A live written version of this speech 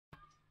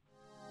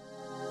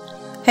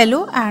Hello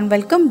and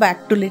welcome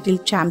back to Little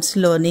Champs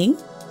Learning.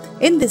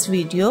 In this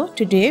video,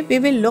 today we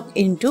will look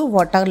into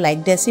what are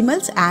like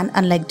decimals and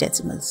unlike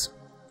decimals.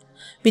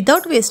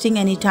 Without wasting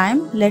any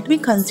time, let me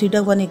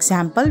consider one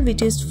example,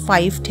 which is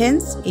 5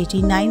 tenths,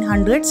 89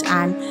 hundredths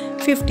and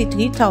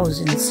 53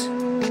 thousandths.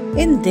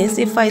 In this,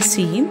 if I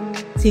see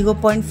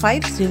 0.5,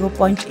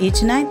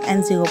 0.89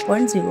 and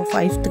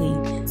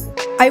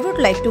 0.053, I would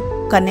like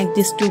to connect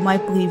this to my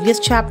previous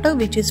chapter,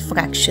 which is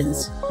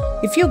fractions.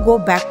 If you go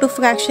back to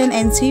fraction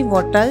and see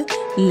what are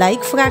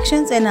like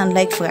fractions and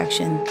unlike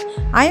fraction.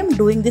 I am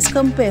doing this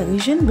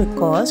comparison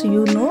because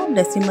you know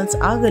decimals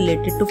are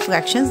related to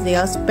fractions. They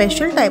are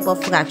special type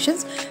of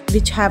fractions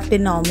which have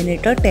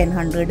denominator 10,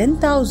 100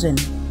 and 1000.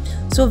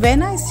 So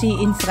when I see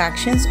in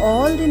fractions,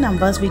 all the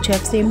numbers which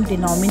have same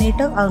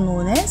denominator are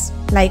known as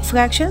like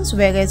fractions,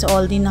 whereas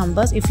all the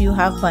numbers, if you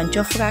have bunch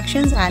of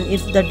fractions and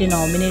if the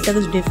denominator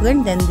is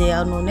different, then they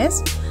are known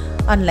as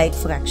unlike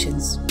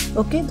fractions.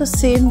 Okay, the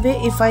same way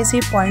if I say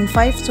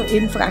 0.5, so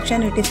in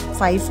fraction it is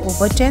 5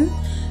 over 10,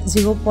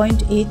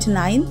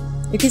 0.89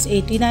 it is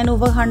 89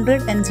 over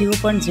 100 and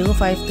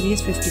 0.053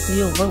 is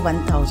 53 over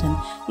 1000.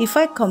 If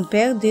I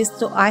compare this,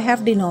 so I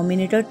have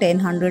denominator 10,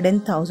 100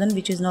 and 1000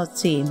 which is not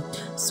same.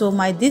 So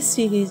this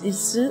series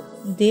is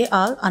they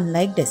are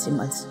unlike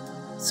decimals.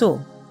 So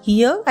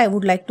here I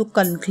would like to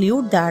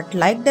conclude that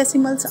like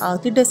decimals are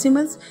the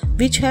decimals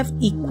which have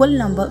equal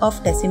number of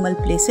decimal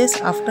places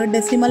after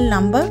decimal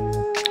number,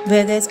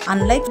 whereas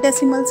unlike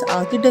decimals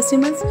are the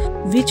decimals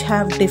which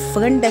have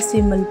different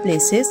decimal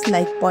places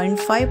like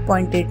 0.5,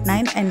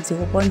 0.89 and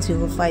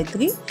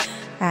 0.053,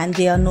 and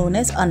they are known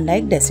as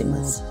unlike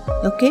decimals.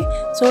 Okay,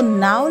 so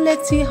now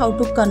let's see how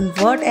to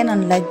convert an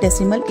unlike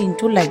decimal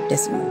into like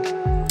decimal.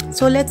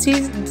 So let's see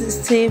the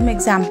same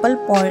example,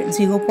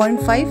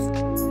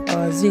 0.5,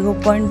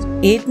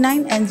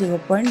 0.89 and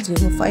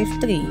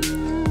 0.053.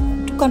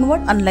 To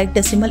convert unlike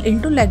decimal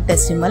into like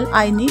decimal,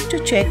 I need to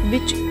check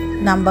which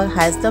number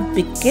has the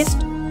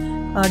biggest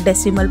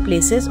decimal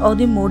places or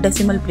the more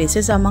decimal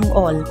places among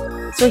all.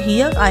 So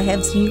here I have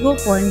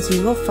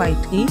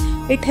 0.053.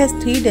 It has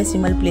 3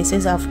 decimal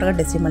places after a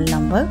decimal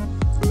number.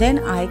 Then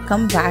I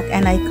come back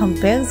and I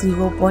compare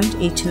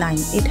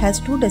 0.89. It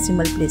has 2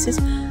 decimal places.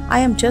 I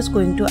am just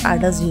going to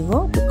add a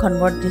 0 to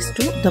convert this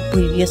to the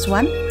previous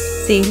one.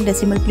 Same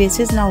decimal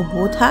places now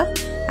both have,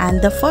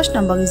 and the first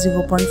number is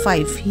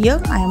 0.5. Here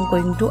I am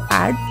going to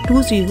add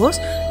 2 zeros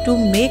to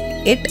make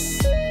it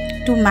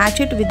match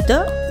it with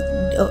the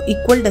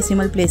equal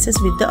decimal places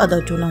with the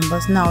other 2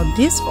 numbers. Now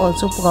this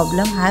also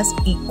problem has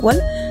equal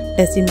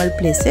decimal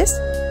places.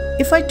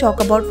 If I talk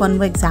about one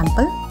more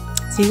example,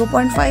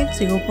 0.5,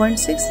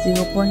 0.6,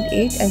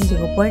 0.8 and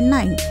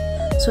 0.9.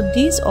 So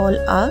these all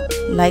are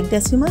like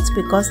decimals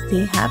because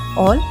they have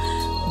all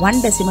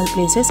 1 decimal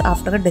places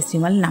after a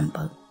decimal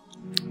number.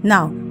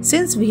 Now,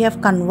 since we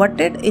have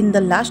converted in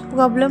the last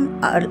problem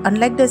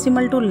unlike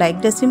decimal to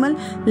like decimal,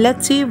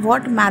 let's see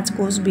what maths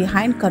goes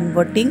behind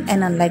converting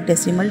an unlike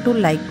decimal to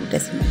like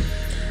decimal.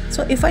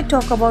 So if I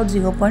talk about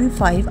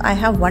 0.5, I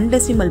have 1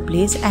 decimal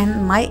place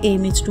and my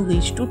aim is to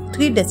reach to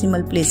 3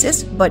 decimal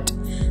places, but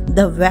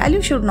the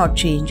value should not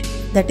change.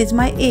 That is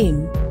my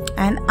aim.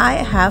 And I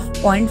have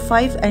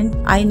 0.5 and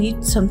I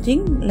need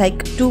something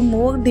like 2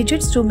 more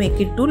digits to make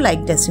it to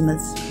like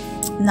decimals.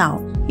 Now,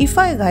 if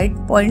I write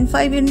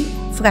 0.5 in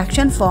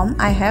fraction form,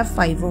 I have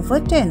 5 over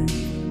 10.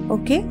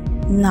 Okay,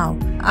 now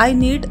I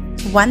need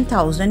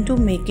 1000 to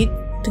make it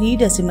 3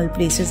 decimal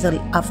places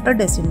after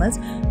decimals.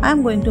 I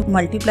am going to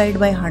multiply it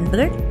by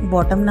 100,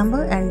 bottom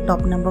number and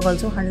top number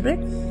also 100.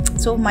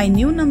 So my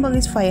new number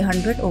is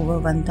 500 over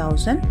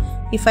 1000.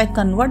 If I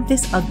convert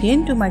this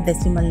again to my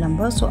decimal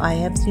number, so I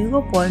have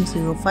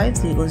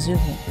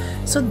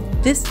 0.0500. So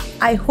this,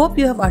 I hope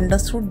you have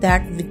understood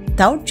that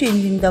without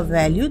changing the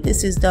value,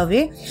 this is the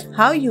way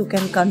how you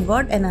can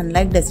convert an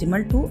unlike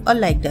decimal to a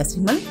like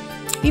decimal.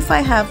 If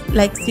I have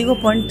like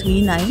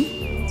 0.39,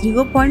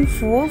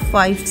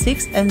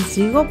 0.456 and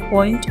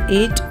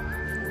 0.8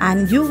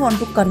 and you want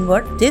to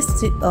convert this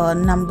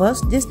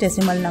these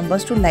decimal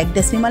numbers to like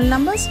decimal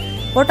numbers,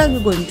 what are you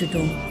going to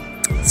do?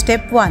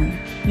 Step 1,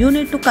 you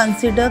need to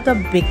consider the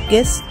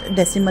biggest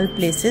decimal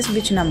places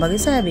which number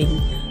is having.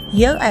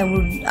 Here I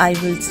will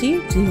see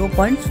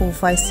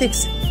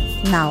 0.456.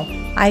 Now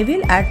I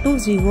will add 2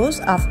 zeros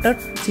after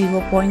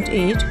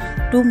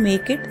 0.8 to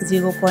make it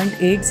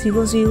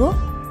 0.800.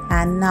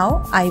 And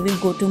now I will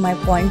go to my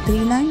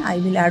 0.39, I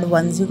will add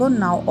 1 0.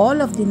 Now all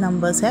of the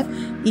numbers have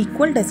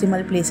equal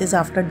decimal places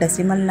after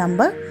decimal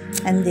number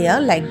and they are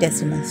like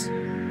decimals.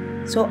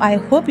 So I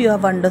hope you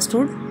have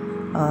understood.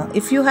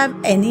 If you have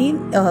any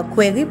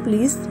query,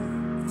 please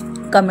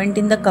comment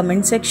in the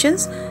comment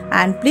sections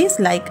and please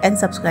like and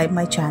subscribe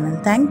my channel.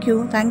 Thank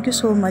you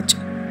so much.